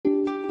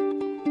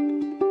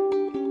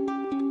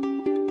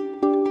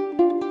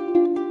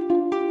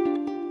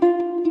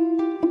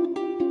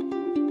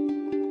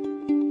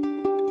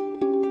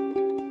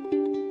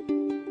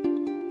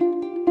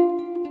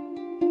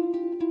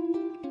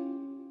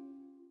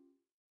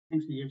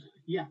Thanks, Steve.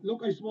 Yeah,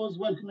 look, I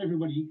suppose welcome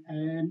everybody.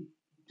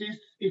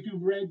 If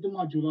you've read the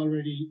module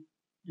already,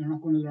 you're not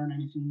going to learn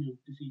anything new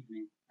this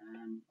evening.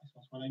 I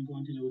suppose what I'm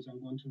going to do is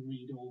I'm going to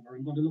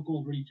I'm going to look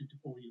over each of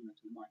the 4 units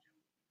of the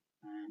module,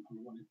 and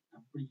we're going to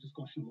have a brief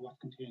discussion of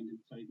what's contained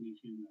inside each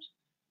unit.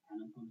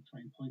 And I'm going to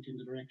try and point in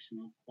the direction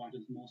of what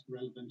is most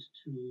relevant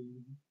to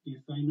the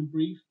assignment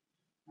brief.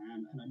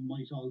 And I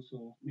might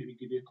also maybe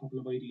give you a couple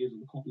of ideas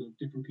of a couple of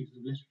different pieces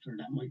of literature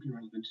that might be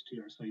relevant to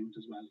your assignment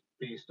as well,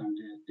 based on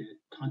the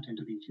content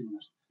of each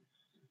unit.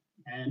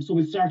 So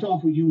we'll start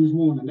off with Unit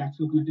 1, and that's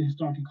looking at the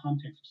historical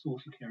context of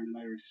social care in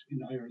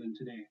Ireland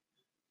today.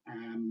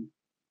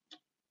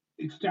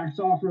 It starts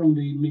off around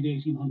the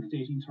mid-1800s,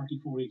 1834,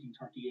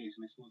 1838,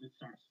 and I suppose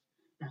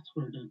that's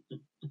where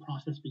the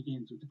process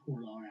begins with the Poor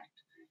Law Act.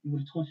 You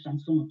would have touched on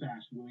some of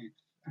that with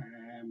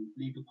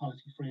legal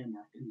policy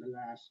framework in the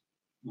last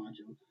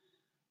module,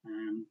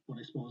 but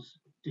I suppose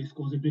this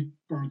goes a bit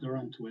further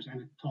into it,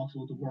 and it talks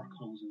about the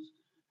workhouses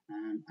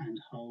and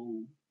how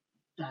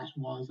that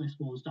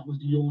was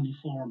the only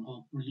form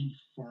of relief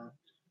for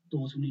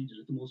those who needed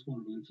it the most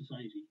vulnerable in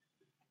society.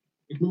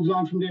 It moves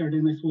on from there,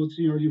 then I suppose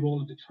to the early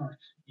role of the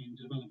church in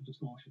the development of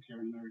social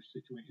care in an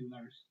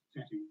Irish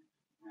setting.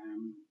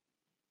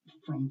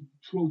 From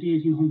throughout the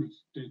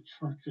 1800s, the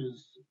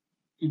church's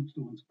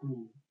influence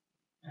grew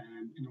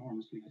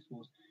enormously, I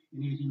suppose.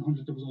 In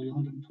 1800, there was only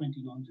 120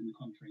 nuns in the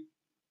country.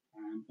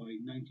 By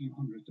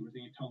 1900, there was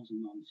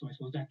 8,000 nuns. So I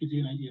suppose that gives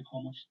you an idea of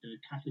how much the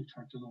Catholic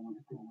Church alone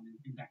had grown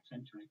in that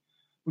century.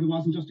 But it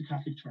wasn't just the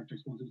Catholic Church, I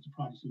suppose. It was the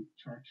Protestant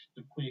Church.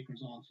 The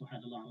Quakers also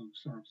had a lot of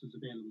services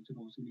available to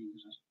those who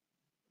needed it.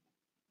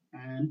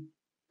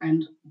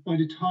 And by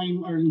the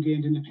time Ireland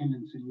gained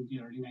independence in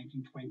the early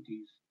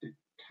 1920s, the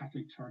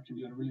Catholic Church and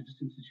the other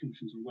religious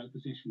institutions were well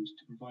positioned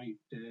to provide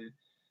they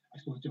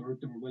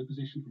were well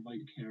positioned to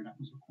provide the care that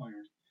was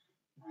required.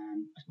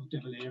 I suppose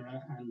De Valera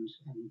and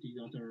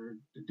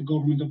the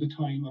government of the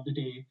time of the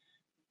day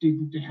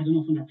they had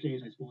enough on their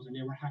plate, I suppose, and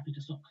they were happy to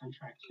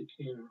subcontract the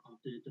care of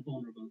the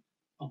vulnerable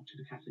up to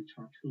the Catholic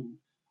Church, who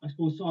I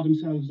suppose saw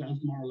themselves as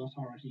the moral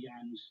authority,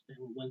 and they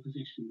were well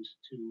positioned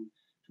to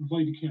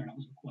provide the care that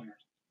was required.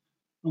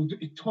 Now,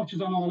 it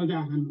touches on all of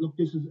that, and look,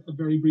 this is a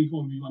very brief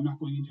overview. I'm not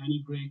going into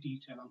any great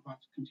detail on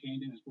what's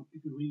contained in it, but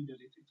if you read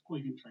it, it's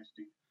quite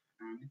interesting.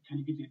 It kind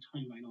of gives you a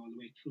timeline all the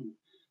way through.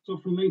 So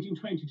from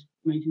 1920 to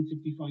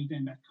 1965,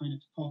 then that kind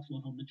of talks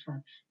about how the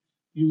church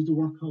used the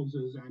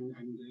workhouses and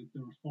the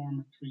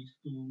reformatory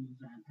schools,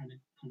 and it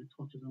kind of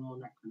touches on all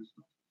that kind of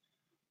stuff.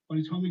 By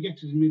the time we get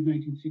to the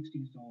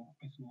mid-1960s, though,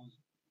 I suppose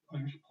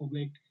Irish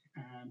public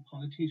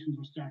politicians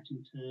were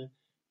starting to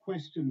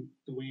question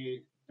the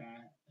way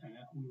that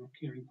we were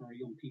caring for our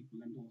young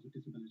people and those with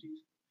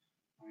disabilities.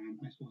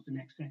 I suppose the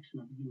next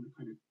section of the unit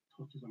kind of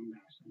touches on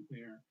that, and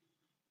where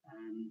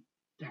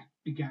that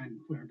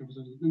began, where there was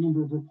a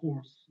number of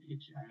reports, the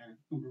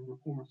Turin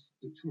Report,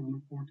 the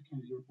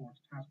Kennedy Report,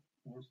 the Task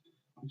Force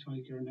on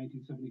Childcare in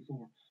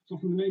 1974.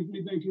 So from the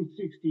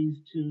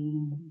mid-1960s to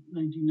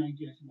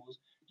 1990, I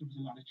suppose, there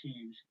was a lot of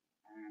change,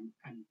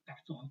 and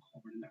that's all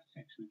covered in that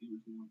section of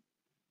Unit 1.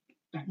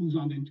 That moves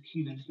on then to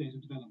key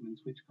legislative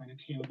developments, which kind of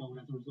came about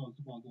as a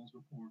result of all those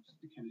reports.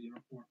 The Kennedy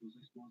Report was,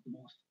 I suppose, the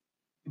most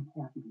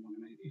important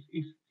one. And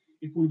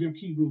if one of your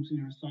key groups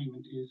in your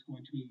assignment is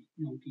going to be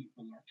young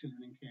people or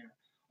children in care,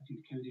 I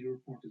think the Kennedy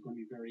Report is going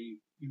to be very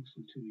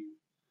useful to you.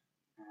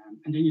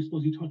 And then you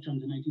suppose you touch on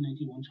the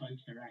 1991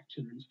 Child Care Act,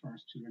 Children's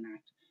First, Children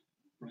Act,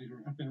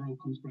 better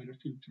outcomes, brighter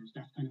futures.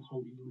 That's kind of how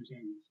the unit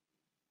ends.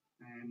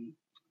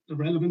 The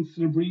relevance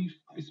to the brief,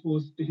 I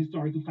suppose the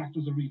historical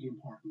factors are really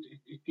important.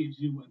 It gives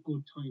you a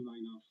good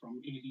timeline of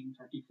from 1834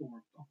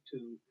 up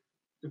to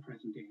the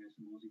present day, I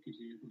suppose. It gives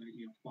you a good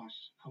idea of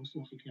how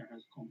social care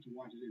has come to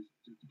what it is,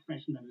 the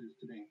profession that it is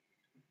today.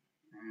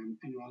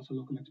 And you're also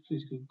looking at the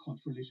political and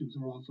cultural issues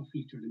that are also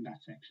featured in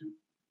that section.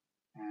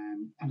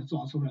 And it's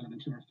also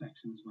relevant to your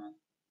section as well.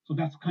 So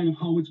that's kind of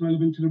how it's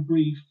relevant to the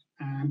brief.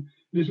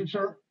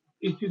 Literature,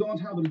 if you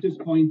don't have it at this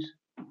point,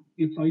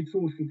 the applied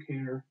social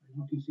care, I don't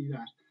know if you see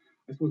that.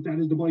 I suppose that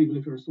is the Bible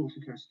if you're a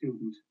social care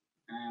student.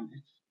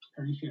 It's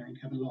Perry Share and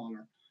Kevin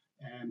Lawler.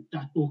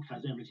 That book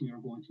has everything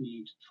you're going to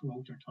need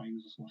throughout your time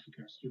as a social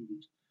care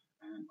student.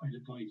 I'd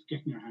advise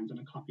getting your hands on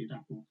a copy of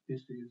that book.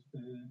 This is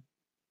the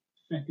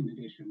second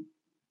edition.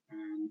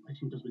 I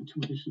think there's been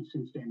 2 editions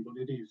since then, but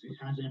it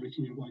has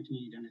everything you're going to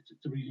need, and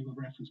it's a really good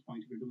reference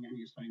point if you're doing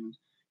any assignment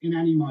in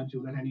any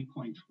module at any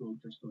point throughout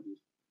your studies.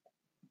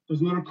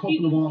 There's another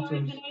couple of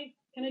authors.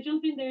 Can I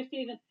jump in there,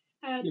 Stephen?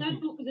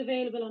 That book is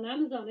available on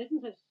Amazon,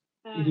 isn't it?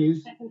 It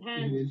is.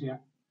 Secondhand. It is, yeah.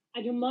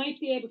 And you might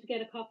be able to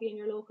get a copy in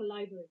your local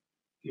library.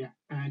 Yeah,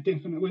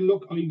 definitely. Well,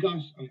 look, I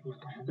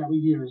had that with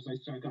years.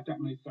 I got that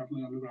when I started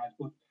my undergrad,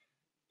 but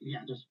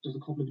yeah, there's a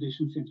couple of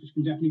editions since which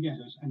you can definitely get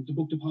it. And the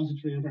Book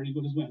Depository are very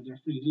good as well. They're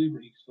free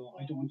delivery, so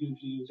I don't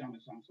usually use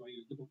Amazon, so I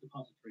use the Book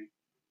Depository.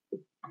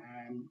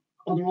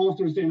 Other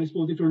authors then, I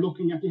suppose, if you're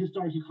looking at the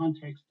historical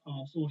context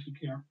of social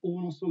care,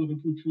 Owen O'Sullivan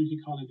from Trinity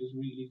College is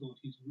really good.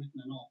 He's written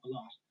an awful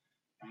lot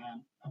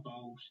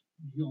about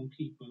young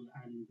people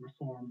and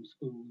reform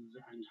schools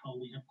and how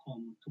we have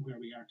come to where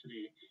we are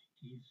today.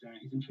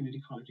 He's in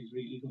Trinity College. He's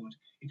really good.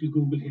 If you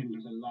Google him,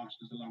 there's a lot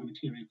of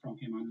material from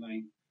him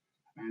online.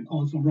 And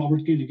also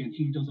Robert Gilligan,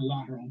 he does a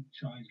lot around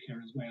child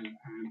care as well,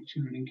 and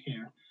children in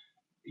care.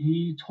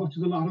 He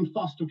touches a lot on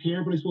foster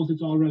care, but I suppose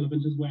it's all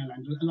relevant as well.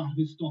 And a lot of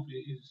his stuff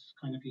is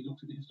kind of, he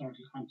looks at the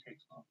historical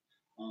context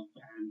of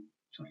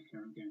child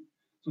care again.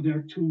 So there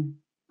are two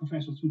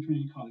professors from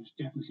Trinity College,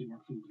 definitely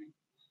worth Googling.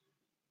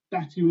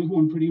 That's Unit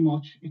 1 pretty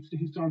much. It's the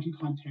historical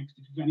context.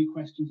 If you have any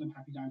questions, I'm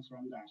happy to answer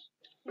on that.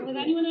 Was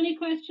anyone any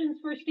questions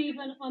for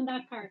Stephen on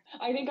that part?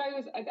 I think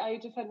I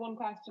just had one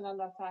question on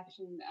that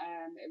section.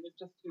 It was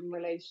just in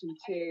relation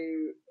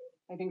to,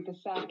 I think, the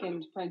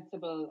second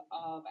principle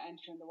of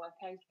entering the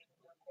workhouse.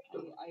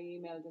 I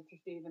emailed it to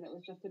Stephen. It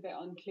was just a bit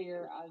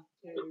unclear as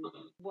to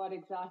what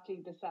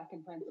exactly the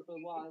second principle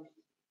was,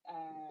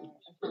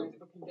 as far as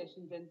the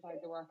conditions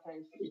inside the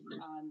workhouse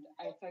and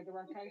outside the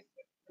workhouse,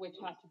 which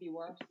had to be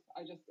worse.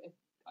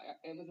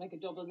 It was like a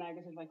double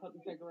negative. I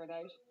couldn't figure it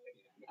out.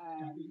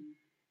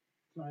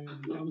 Sorry,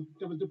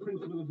 that was the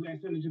principle of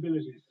less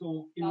eligibility.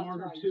 So in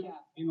order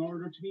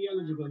to be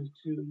eligible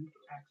to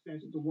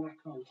access the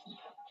workhouse,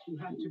 you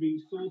had to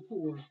be so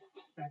poor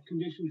that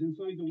conditions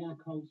inside the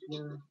workhouse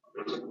were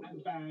as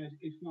bad,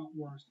 if not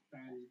worse,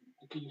 than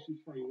the conditions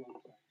for you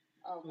outside.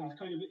 Okay.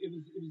 So it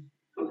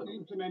was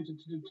implemented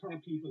to deter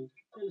people.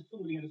 Tell us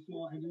somebody had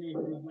an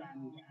acre of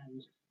land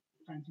and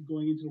fancied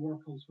going into the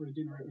workhouse for a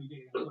dinner every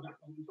day and go back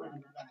out and farm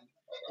their land.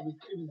 It was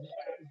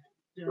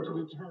there to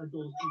deter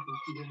those people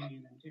from going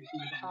in and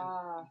taking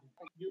advantage.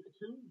 Unit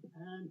 2,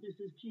 and this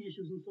is key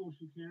issues in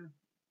social care.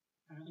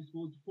 I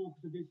suppose the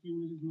focus of this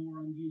unit is more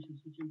on the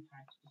issues which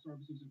impact the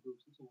services and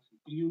groups and social.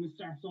 The unit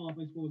starts off,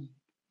 I suppose,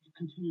 it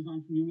continues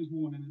on from Unit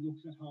 1, and it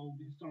looks at how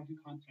the historical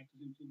context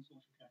has influenced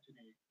social care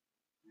today.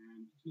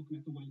 It's looking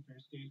at the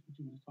welfare state, which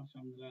you would have touched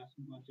on in the last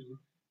module,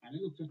 and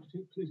it looks at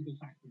political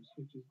factors,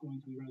 which is going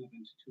to be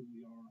relevant to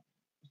your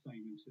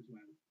assignments as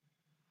well.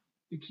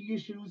 The key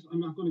issues, I'm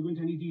not going to go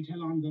into any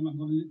detail on them. I'm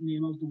going to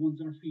name out the ones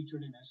that are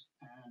featured in it,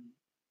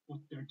 but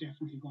they're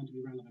definitely going to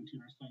be relevant to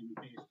your assignment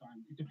based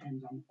on, it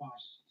depends on what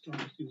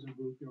service user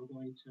group you're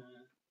going to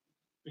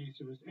base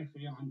your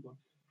essay on, but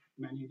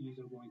many of these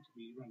are going to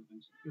be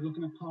relevant. You're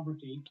looking at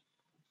poverty,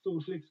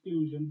 social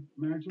exclusion,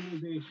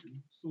 marginalization,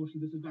 social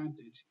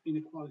disadvantage,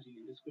 inequality,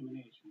 and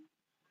discrimination.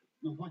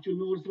 Now, what you'll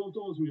notice about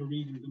those when you're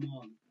reading them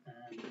all,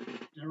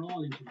 they're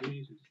all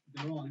interrelated,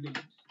 they're all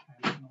linked.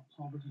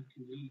 Poverty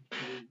can lead to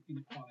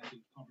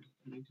inequality, poverty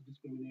can lead to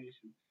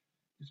discrimination,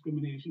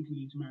 discrimination can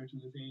lead to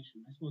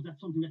marginalization. I suppose that's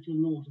something that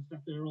you'll notice,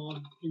 that they're all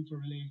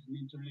interrelated and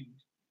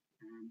interlinked,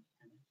 and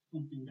it's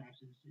something that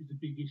is a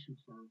big issue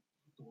for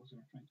those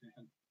that are trying to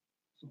help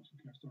social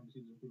care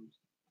services or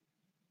groups.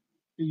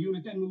 The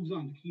unit then moves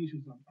on, the key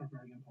issues are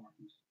very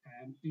important.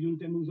 The unit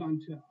then moves on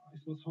to, I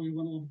suppose, how you're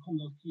going to overcome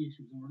those key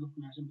issues, and we're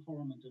looking at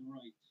empowerment and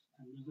rights.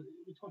 And we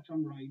touch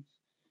on rights,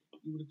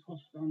 you would have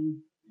touched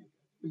on,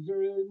 is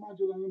there a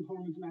module on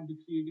empowerment and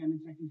advocacy again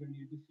in secondary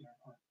year this year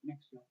or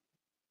next year?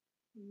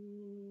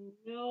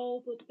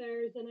 No, but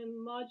there's a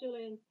module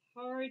in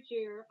third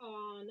year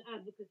on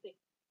advocacy.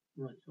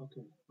 Right,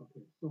 okay.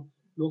 So,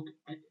 look,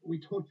 we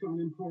touch on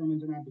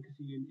empowerment and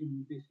advocacy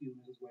in this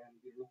unit as well.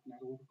 We're looking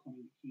at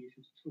overcoming the key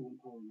issues through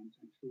empowerment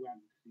and through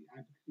advocacy.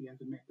 Advocacy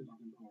as a method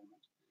of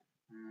empowerment.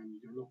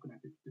 You're looking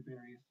at the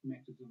various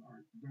methods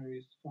or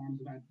various forms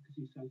of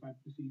advocacy,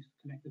 self-advocacy,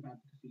 collective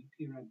advocacy,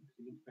 peer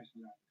advocacy, and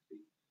professional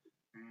advocacy.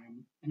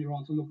 And you're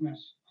also looking at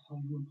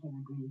how you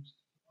empower groups,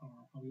 or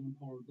how you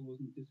empower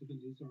those in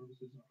disability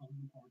services, or how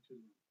you empower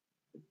children.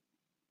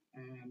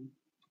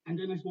 And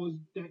then I suppose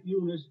that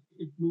unit,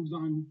 it moves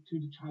on to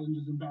the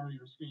challenges and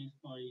barriers faced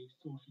by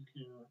social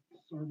care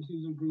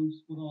services and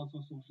groups, but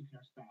also social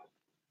care staff.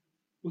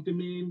 But the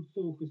main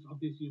focus of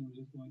this unit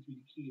is going to be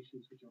the key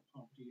issues, which are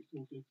poverty,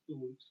 social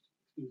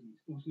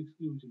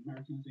exclusion,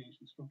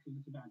 marginalization, structural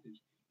disadvantage,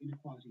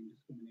 inequality, and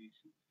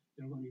discrimination.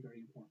 They're going to be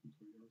very important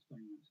for your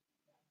assignment.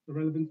 The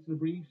relevance to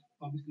the brief,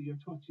 obviously you're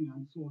touching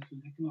on social,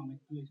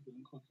 economic, political,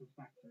 and cultural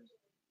factors.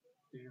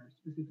 They are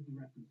specifically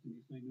referenced in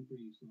the assignment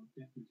brief, so it's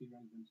definitely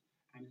relevant.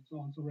 And it's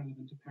also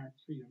relevant to part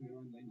 3 of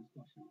your online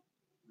discussion,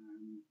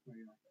 where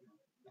you're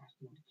asked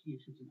about the key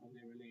issues and how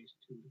they relate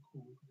to the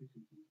core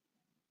competencies.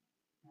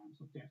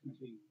 So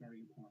definitely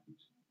very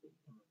important,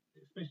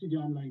 especially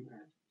the online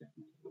part,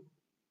 definitely.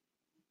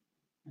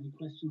 Any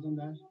questions on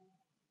that?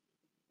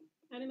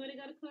 Anybody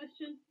got a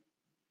question?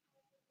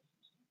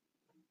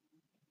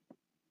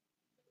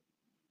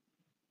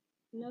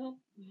 No.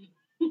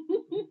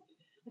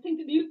 I think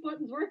the mute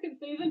button's working,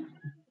 Stephen.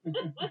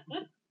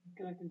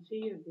 I can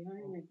see you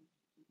behind me.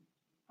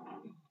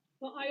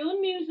 Well, I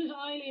unmuted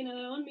Eileen and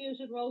I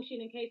unmuted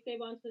Roisin in case they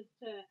wanted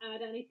to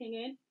add anything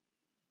in.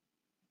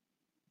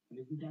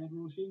 Anything to add,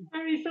 Roisin?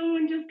 Sorry,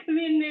 someone just come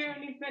in there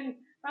and he's been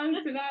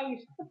bounced out.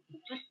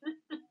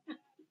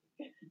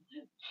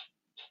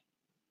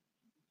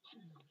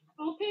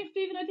 Okay,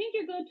 Stephen, I think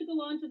you're good to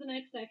go on to the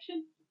next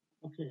section.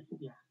 Okay,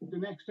 yeah. The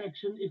next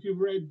section, if you've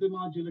read the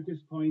module at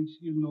this point,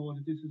 you'll know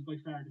that this is by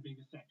far the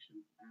biggest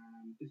section.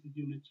 This is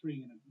Unit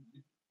 3, and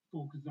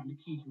focuses on the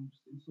key groups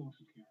in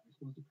social care. I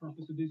suppose the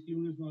purpose of this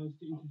unit was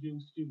to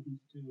introduce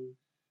students to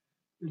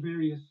the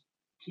various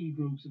key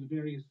groups and the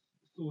various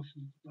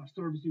social or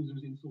service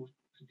users in social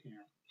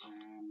care.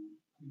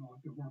 You know,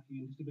 if you're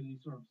working in disability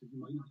services, you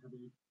might not have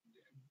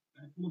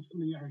much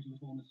familiarity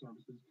with homeless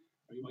services,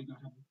 or you might not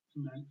have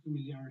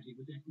familiarity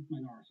with ethnic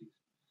minorities.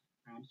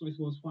 So I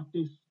suppose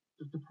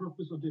the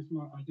purpose of this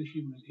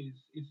unit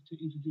is to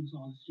introduce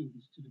all the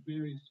students to the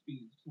various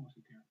fields of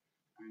social care,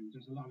 and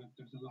there's a lot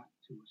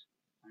to it.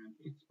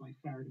 It's by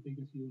far the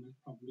biggest unit,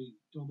 probably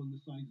double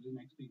the size of the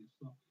next biggest.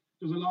 So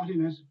there's a lot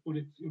in it, but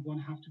you're going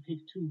to have to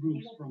pick two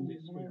groups from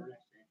this for your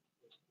essay.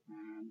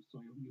 So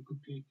you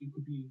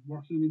could be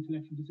working in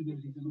intellectual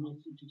disabilities and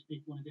want to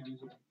pick one of them as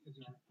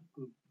a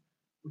group,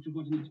 but you're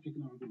going to need to pick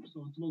another group.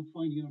 So it's about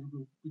finding another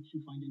group which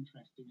you find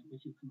interesting and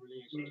which you can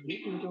relate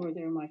to. Over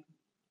there, Mike.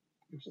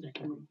 Your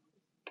second group.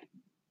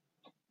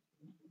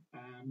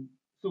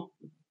 So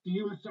the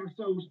unit starts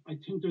out, I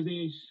think there's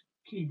 8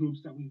 key groups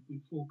that we've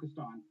focused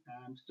on.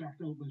 Start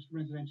out with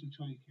residential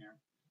childcare.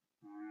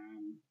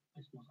 I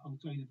suppose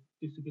outside of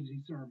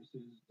disability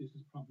services, this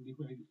is probably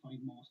where you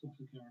find most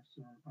social care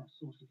or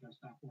social care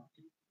staff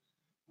working.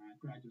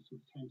 Graduates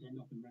would tend to end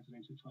up in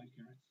residential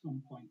childcare at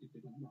some point if they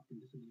don't work in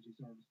disability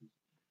services.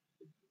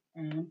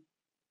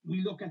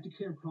 We look at the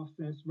care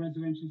process,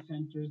 residential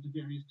centres, the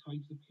various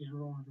types of care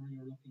order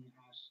you're looking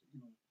at,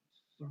 you know,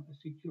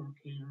 secure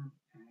care,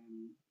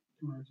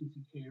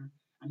 emergency care,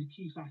 and the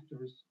key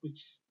factors which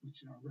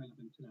are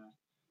relevant to that.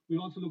 We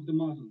also look at the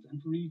models,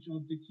 and for each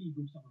of the key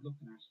groups that we're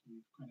looking at,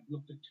 we've kind of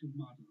looked at 2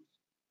 models.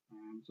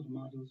 So the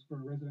models for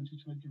residential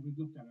childcare, we've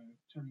looked at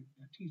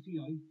a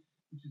TCI,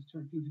 which is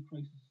therapeutic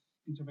crisis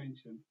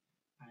intervention,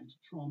 and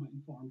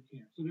trauma-informed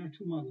care. So there are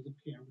 2 models of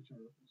care which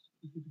are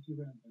specifically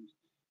relevant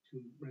to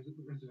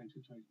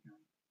residential childcare.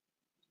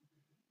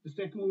 The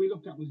second one we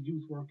looked at was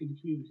youth work in the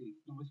community.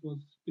 Now, I suppose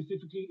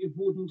specifically it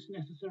wouldn't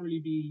necessarily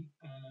be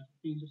a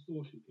field of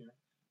social care,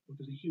 but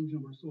there's a huge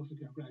number of social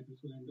care graduates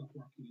who will end up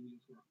working in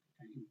youth work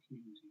in the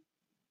community.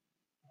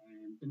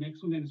 The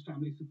next one then is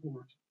family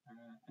support.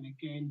 And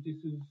again,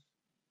 this is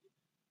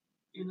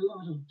in a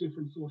lot of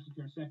different social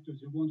care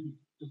sectors, there's going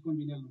to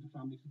be an element of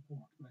family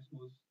support. But I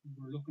suppose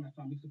we're looking at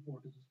family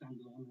support as a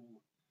standalone role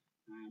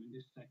in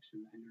this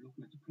section, and you're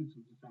looking at the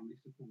principles of family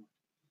support.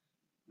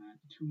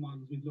 The 2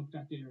 models we've looked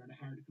at there are the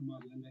Hardiker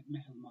model and the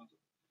Mehel model.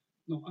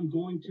 Now, I'm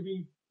going to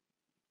be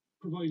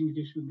providing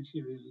additional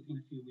material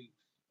in a few weeks,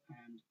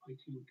 and I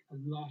think a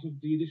lot of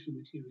the additional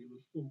material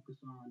will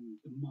focus on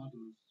the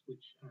models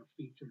which are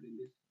featured in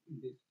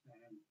this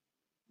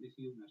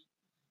unit.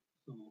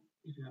 So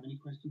if you have any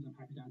questions, I'm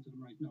happy to answer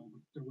them right now,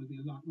 but there will be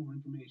a lot more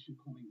information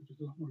coming, which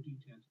is a lot more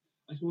detailed.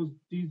 I suppose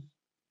these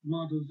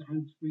models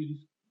aren't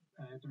really,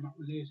 they're not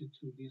related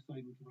to the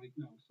assignment right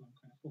now, so I'm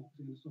kind of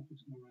focusing on the stuff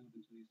which is more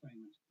relevant to the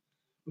assignment.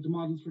 But the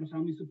models for the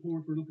family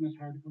support, we're looking at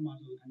Hardiker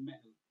model and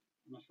Mehel.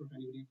 I'm not sure if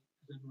anybody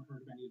has ever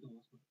heard of any of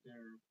those, but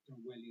they're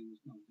well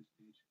used now at this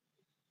stage.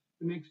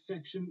 The next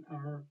section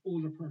are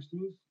older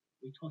persons.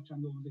 We touch on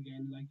those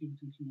again, like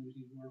youth and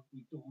community work.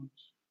 We don't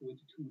go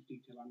into too much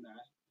detail on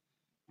that.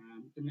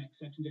 The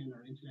next section then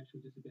are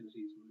intellectual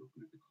disabilities. We're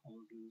looking at the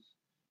causes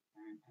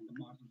and the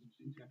models of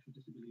intellectual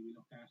disability we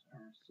look at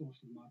are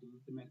social model,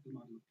 the medical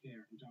model of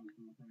care, and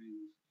Jonathan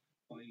O'Brien's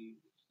by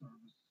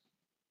service,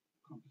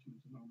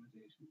 accomplishments and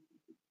normalization.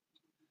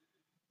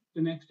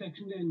 The next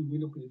section then we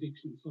look at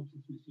addiction and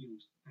substance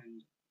misuse,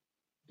 and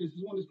this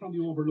is one that's probably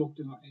overlooked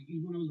a lot.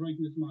 Even when I was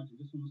writing this module,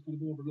 this one was kind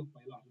of overlooked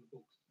by a lot of the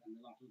books, and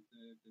a lot of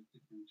the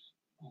different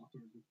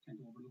authors tend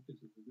to overlook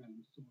this as a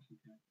relevant social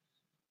care.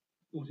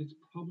 But it's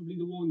probably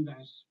the one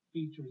that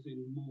features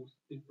in most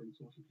different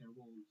social care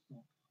roles.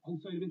 So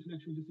outside of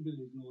intellectual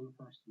disabilities and older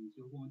persons,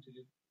 you're going to,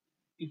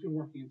 if you're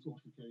working in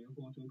social care, you're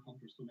going to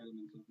encounter some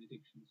elements of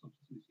addiction,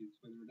 substance misuse,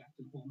 whether that's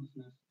in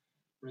homelessness,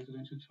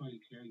 residential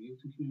childcare, youth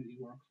and community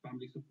work,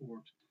 family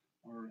support,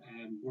 or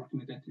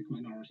working with ethnic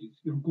minorities.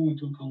 You're going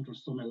to encounter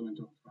some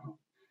element of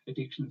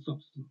addiction and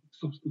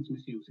substance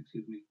misuse,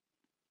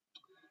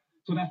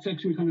 So that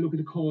section, we kind of look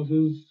at the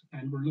causes,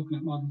 and we're looking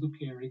at models of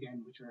care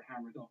again, which are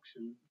harm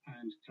reduction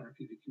and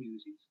therapeutic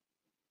communities.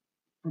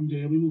 From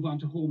there, we move on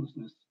to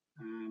homelessness,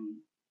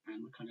 and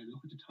we kind of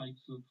look at the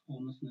types of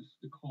homelessness,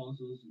 the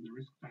causes, and the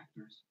risk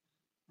factors.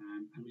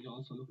 And we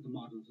also look at the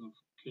models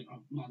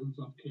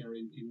of care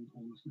in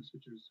homelessness,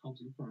 which is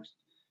Housing First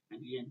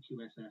and the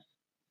NQSF.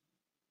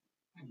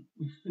 And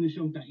we finish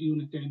out that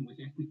unit then with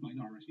ethnic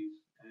minorities.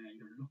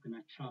 You're looking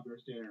at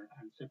travellers there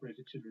and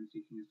separated children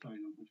seeking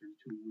asylum, which are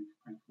the 2 we've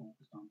kind of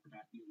focused on for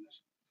that unit.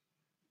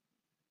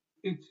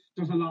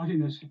 There's a lot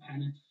in it,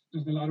 and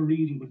there's a lot of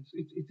reading, but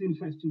it's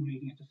interesting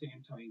reading at the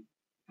same time.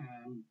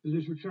 The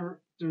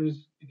literature,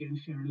 there's again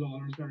Sharon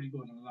Lawler is very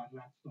good on a lot of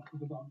that stuff.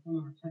 There's about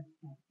another text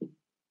on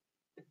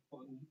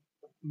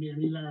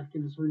Mary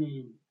Larkin is her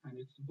name, and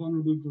it's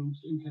vulnerable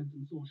groups in health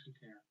and social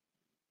care.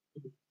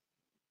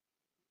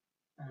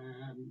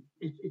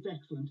 It's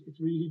excellent. It's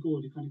really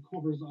good. It kind of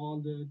covers all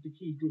the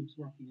key groups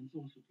working in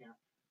social care.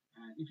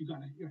 If you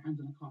got your hands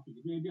on a copy,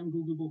 it may be on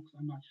Google Books.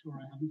 I'm not sure.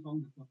 I haven't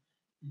found it, but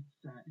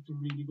It's a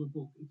really good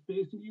book. It's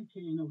based in the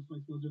UK now, so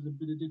I suppose there's a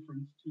bit of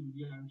difference to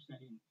the Irish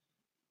setting,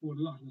 but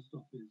a lot of the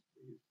stuff is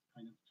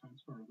kind of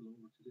transferable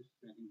over to this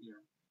setting here.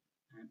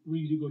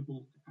 Really good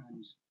book, and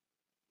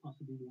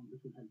possibly one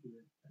that will help you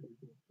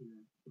go through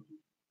your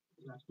study.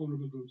 So that's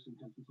vulnerable groups in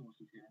health and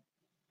social care.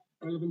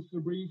 Relevance to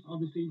the brief,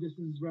 obviously this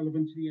is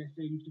relevant to the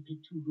essay. You have to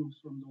pick 2 groups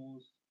from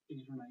those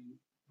 8 or 9,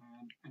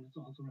 and it's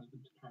also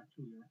relevant to part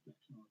 2, your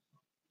reflection also.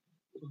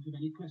 So if you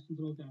have any questions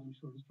about that, I'm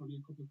sure there's probably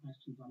a couple of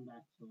questions on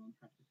that, so I'm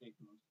happy to take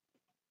those.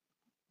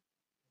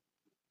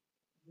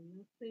 I'm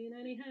not seeing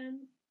any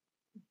hands.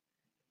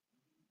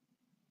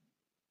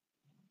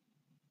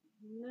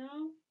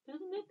 No,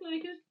 doesn't look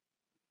like it.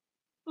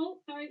 Oh,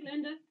 sorry,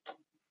 Linda.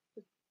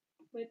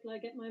 Just wait till I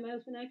get my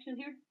mouse in action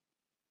here.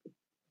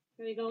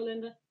 There you go,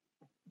 Linda.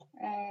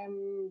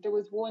 There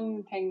was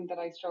one thing that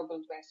I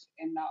struggled with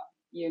in that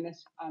unit,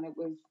 and it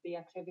was the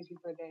activity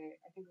for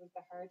I think it was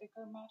the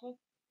Hardaker model.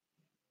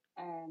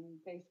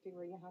 Basically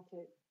where you had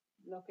to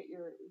look at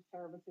your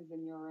services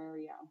in your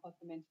area and put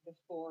them into the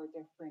 4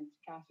 different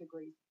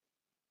categories.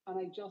 And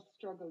I just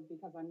struggled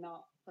because I'm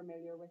not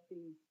familiar with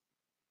these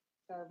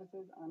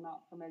services, and I'm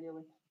not familiar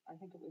with, I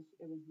think it was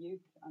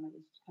youth, and it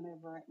was kind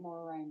of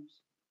more around,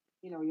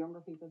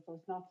 younger people. So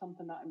it's not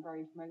something that I'm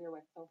very familiar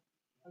with. So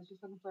I was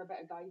just looking for a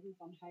bit of guidance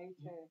on how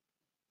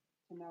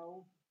to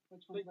know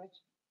which one's which.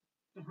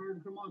 The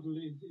Hardaker model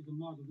is a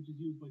model which is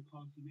used by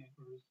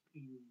policymakers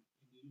in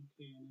the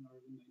UK and in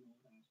Ireland.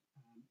 I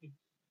know that.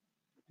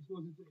 I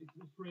suppose it's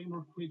a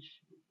framework which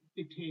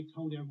dictates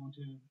how they're going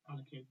to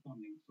allocate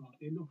funding. So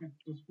they look at,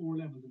 there's 4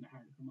 levels in the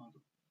Hardaker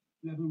model.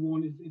 Level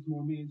 1 is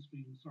more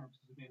mainstream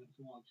services available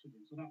to all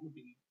children. So that would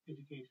be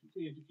education,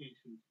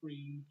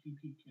 free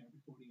GP care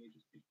before the age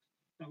of 6.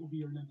 That would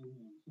be your level 1.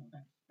 So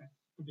that's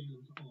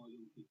available to all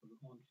young people,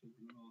 all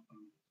children and all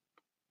families.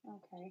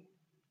 Okay.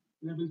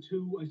 Level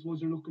 2, I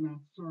suppose you're looking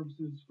at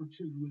services for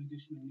children with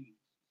additional needs.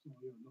 So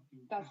you're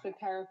looking. That's the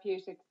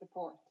therapeutic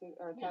support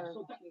or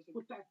therapeutic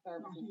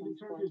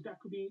services. That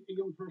could be a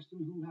young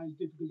person who has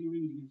difficulty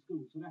reading in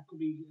school. So that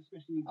could be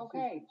especially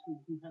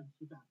who helps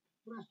with that.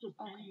 So that's just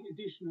any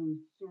additional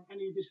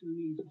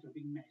needs which are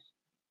being met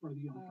for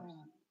the young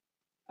person.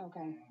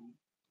 Okay.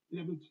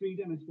 Level 3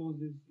 then I suppose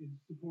is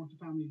support to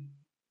families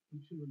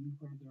and children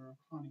where there are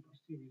chronic or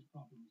serious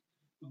problems.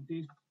 Now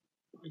this,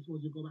 I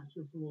suppose you go back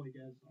to your Freud's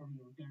or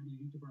your Gardaí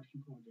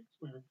intervention projects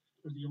where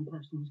there's a young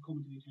person who's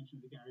coming to the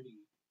attention of the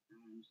Gardaí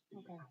and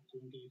they have to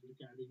engage with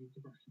the Gardaí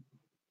intervention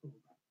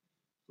program.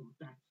 So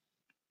that's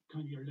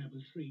kind of your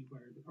level 3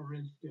 or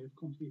else they've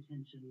come to the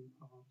attention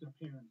of their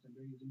parents and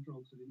they're using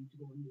drugs, so they need to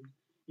go and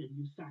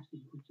use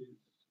SASI, which is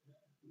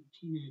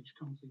teenage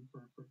counselling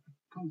for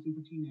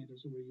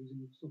teenagers who are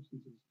using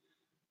substances.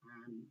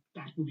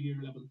 That would be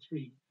your level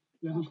 3.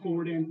 Level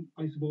 4 then,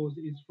 I suppose,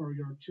 is for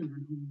your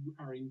children who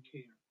are in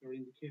care. They're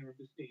in the care of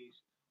the state,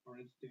 or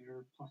else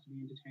they're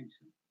possibly in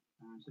detention.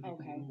 So they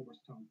can go over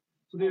time.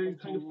 So they're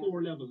kind of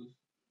 4 levels.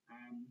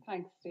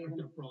 Thanks, Stephen.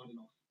 They're broad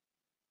enough.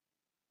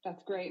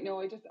 That's great. No,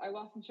 I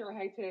wasn't sure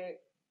how to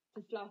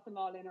slot them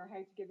all in or how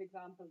to give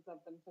examples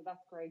of them. So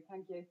that's great.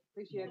 Thank you.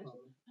 Appreciate it.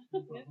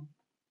 No problem.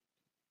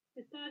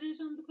 Is that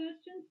it on the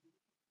questions?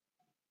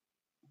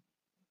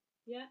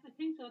 Yeah, I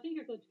think so. I think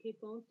you're good to keep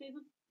going,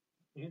 Stephen.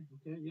 Yeah,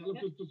 okay. Yeah, look,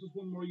 there's just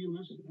one more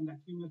unit, and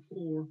that's unit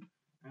 4.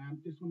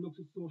 This one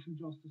looks at social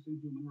justice and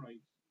human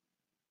rights.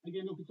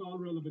 Again, look, it's all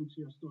relevant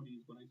to your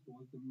studies, but I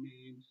suppose the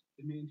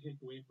main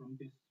takeaway from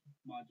this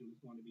module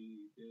is going to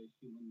be the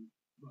human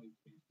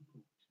rights-based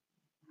approach.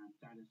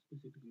 That is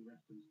specifically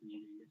referenced in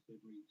the essay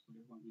brief, so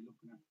they're going to be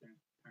looking at that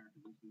part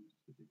of this unit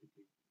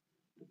specifically.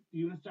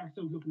 The unit starts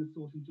out looking at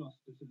social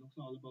justice. It looks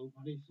all about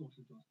what is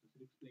social justice.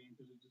 It explains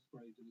it, it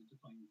describes it, it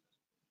defines it.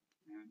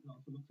 It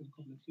also looks at a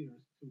couple of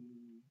tiers who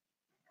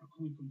are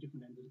coming from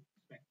different ends of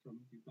the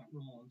spectrum. You've got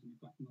Rawls and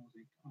you've got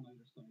Nozick on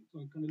either side. So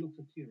it kind of looks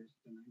at tiers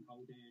and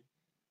how they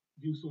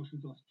view social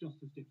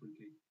justice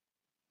differently.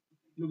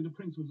 Look at the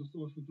principles of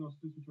social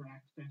justice, which are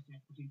access,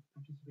 equity,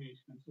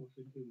 participation, and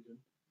social inclusion.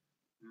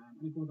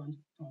 And it goes on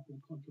to talk about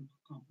cultural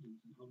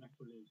competence and how that's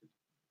related.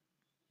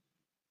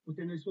 But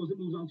then I suppose it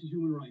moves on to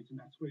human rights, and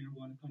that's where you're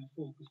going to kind of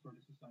focus for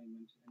this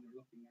assignment, and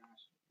you're looking at,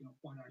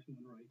 what are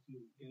human rights?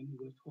 You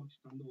would have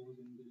touched on those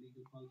in the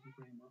legal policy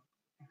framework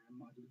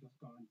module just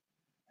gone.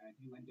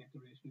 UN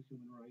Declaration of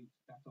Human Rights,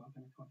 that's all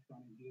kind of touched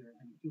on in here,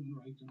 and human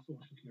rights and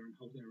social care and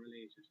how they're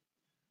related.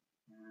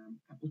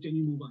 But then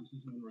you move on to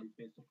the human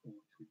rights-based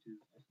approach, which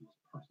is, I suppose,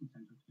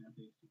 person-centered care,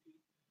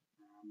 basically.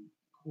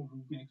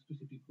 Corvo makes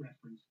specific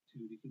reference to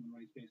the human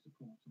rights-based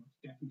approach, so it's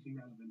definitely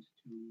relevant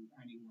to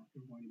any work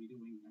you're going to be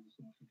doing as a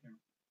social care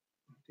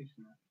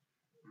practitioner.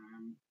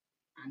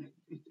 And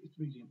it's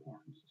really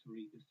important to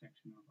read this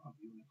section of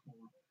Unit 4.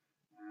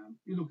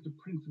 You look at the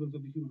principles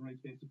of the human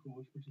rights-based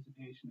approach: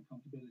 participation,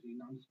 accountability,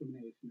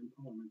 non-discrimination,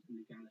 empowerment,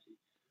 and legality.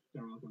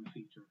 They're all going to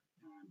feature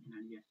in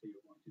any essay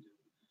you're going to do.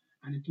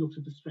 And it looks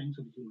at the strengths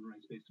of the human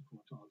rights-based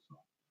approach also.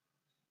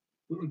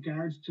 With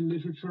regards to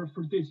literature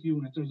for this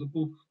unit, there's a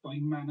book by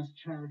Manus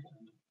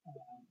Charlton.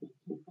 On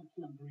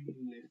the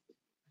reading list.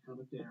 I have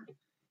it there.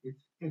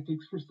 It's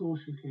Ethics for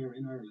Social Care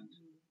in Ireland.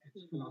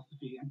 It's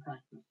philosophy and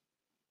practice.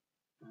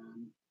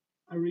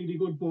 A really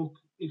good book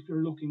if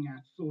you're looking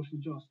at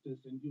social justice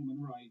and human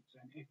rights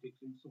and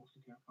ethics in social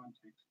care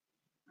context.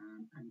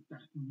 And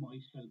that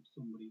might help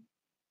somebody.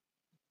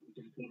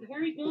 He's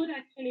very good,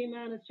 actually,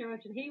 Manus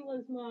Church, and he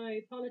was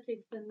my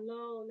politics and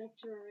law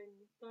lecturer in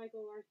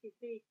Sligo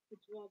RCC,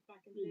 which was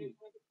back in the day.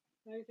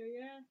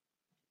 Yeah.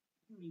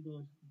 Very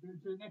good.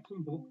 It's an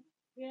excellent book.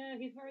 Yeah,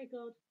 he's very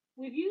good.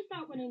 We've used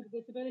that one in the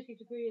disability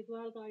degree as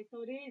well, guys.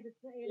 So it is a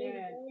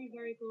very,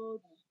 very good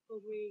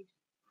read.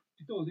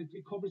 It does.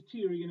 It covers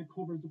theory and it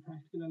covers the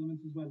practical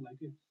elements as well. Like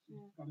it's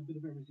got a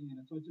bit of everything in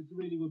it. So it's a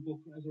really good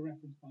book as a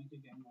reference point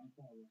again going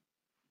forward.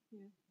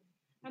 Yeah.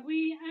 Have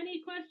we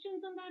any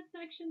questions on that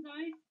section,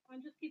 guys?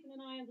 I'm just keeping an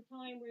eye on the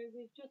time.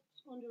 We've just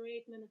under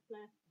 8 minutes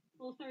left.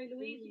 Oh, sorry,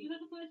 Louise, do you have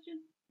a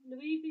question?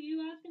 Louise, are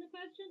you asking a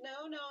question?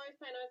 No, I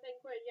think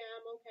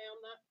I'm okay on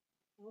that.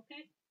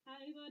 Okay.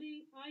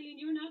 Anybody? Eileen,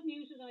 you're not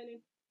muted, Eileen.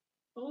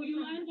 Oh,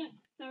 Yolanda.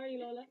 Sorry,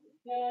 Lola.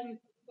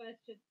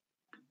 Question.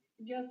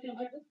 Just in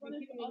I just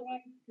wanted to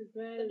ask as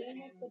well. the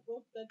name of the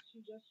book that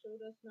she just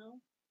showed us now.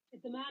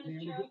 It's the Manus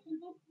Charlton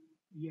book.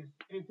 Yes,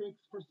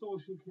 Ethics for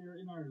Social Care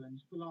in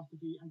Ireland,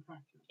 Philosophy and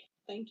Practice.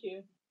 Thank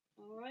you.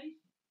 All right.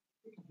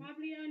 It's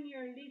probably on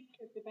your list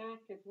at the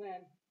back as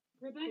well.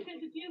 Rebecca,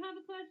 did you have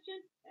a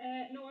question?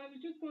 No, I was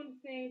just going to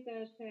say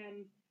that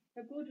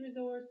a good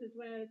resource as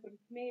well, but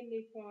it's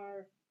mainly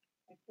for,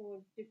 I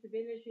suppose,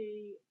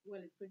 disability,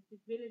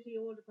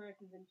 older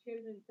persons and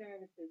children's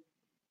services,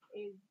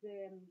 is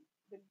the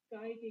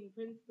guiding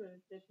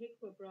principles that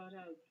HICWA brought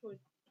out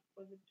towards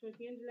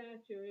the end of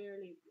last year,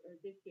 early or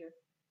this year,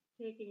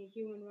 taking a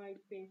human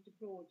rights-based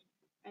approach,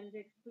 and it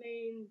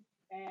explains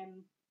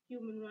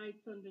human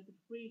rights under the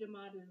freedom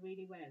model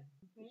really well.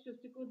 Okay. It's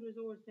just a good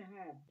resource to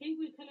have. I think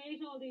we'll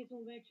collate all these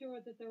and we'll make sure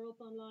that they're up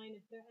online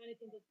if there's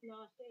anything that's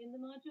not in the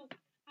module.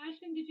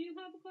 Aisling, did you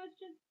have a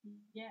question?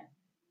 Yeah.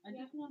 I'm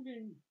just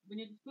wondering,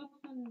 when you're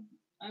discussing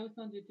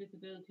outstanding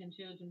disability and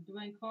children, do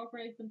I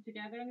incorporate them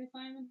together in the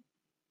assignment?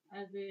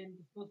 As in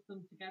discuss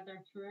them together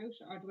throughout,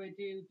 or do I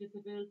do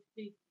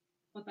disability,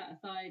 put that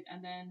aside,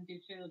 and then do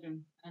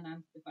children and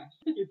answer the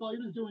question? If I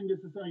was doing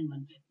this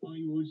assignment,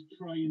 I would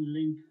try and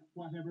link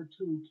whatever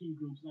two key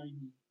groups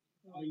I'm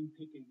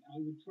picking. I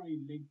would try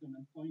and link them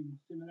and find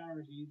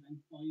similarities and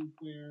find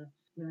where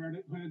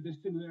the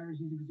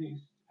similarities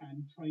exist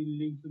and try and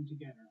link them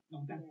together.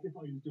 Now that's if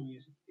I was doing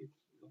it.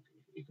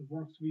 If it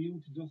works for you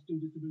to just do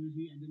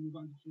disability and then move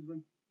on to children,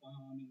 by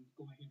all means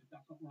go ahead if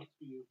that's what works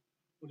for you.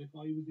 But if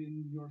I was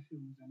in your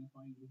shoes and if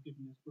I was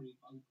given this brief,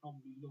 I would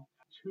probably look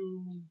at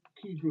two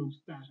key groups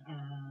that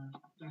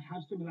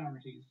have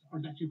similarities or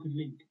that you could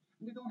link.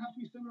 And they don't have to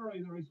be similar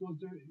either. I suppose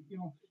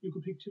you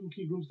could pick two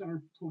key groups that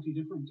are totally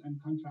different and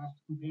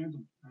compare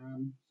them.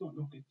 So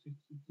look, it's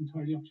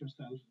entirely up to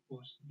yourself.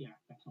 But yeah,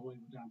 that's how I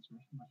would answer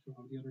it. I'm not sure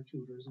how the other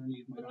tutors or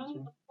any of might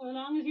answer it. As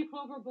long as you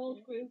cover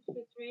both groups,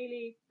 it's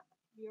really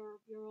your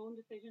own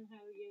decision how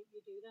you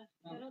do that.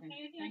 Is that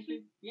okay? Thank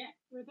you. Yeah.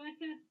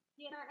 Rebecca?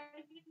 Yeah, I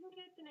didn't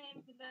get the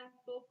name of that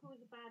book. Who was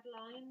a bad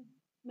lion?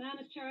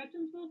 Manus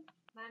Charlton's book.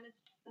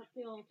 That's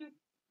the author.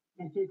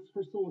 Ethics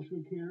for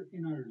Social Care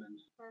in Ireland.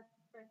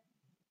 Perfect.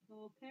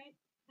 Okay.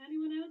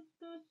 Anyone else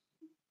got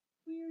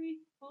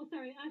query? Oh,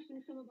 sorry,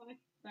 Aisling, come back.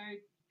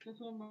 Sorry,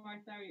 just one more.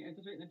 Sorry, I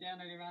just written it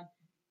down earlier on.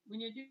 When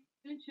you're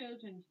doing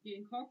children, do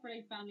you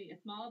incorporate family a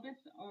small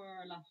bit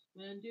or a lot?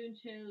 When I'm doing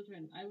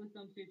children, I was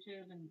going to do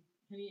children.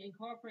 Can you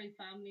incorporate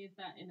family? Is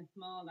that in a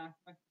small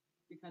aspect?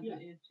 Because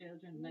it is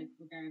children, like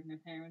regarding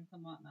their parents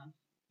and whatnot.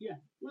 Yeah.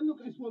 Well,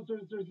 look, I suppose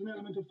there's an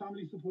element of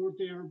family support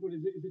there, but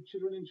is it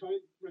children in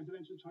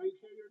residential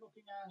childcare you're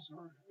looking at,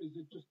 or is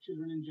it just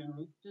children in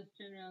general? Just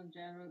children in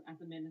general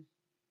at the minute.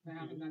 I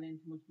haven't gone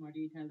into much more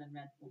detail than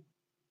read the book.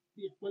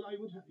 Yeah. Well, I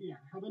would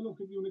have a look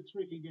at Unit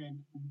 3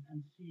 again and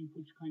see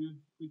which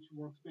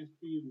works best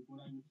for you.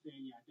 But I would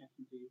say,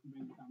 definitely you can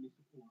bring family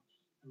support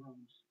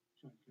around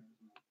childcare as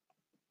well.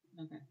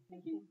 Okay.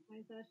 Thank you.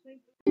 Thanks,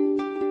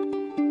 Aisling.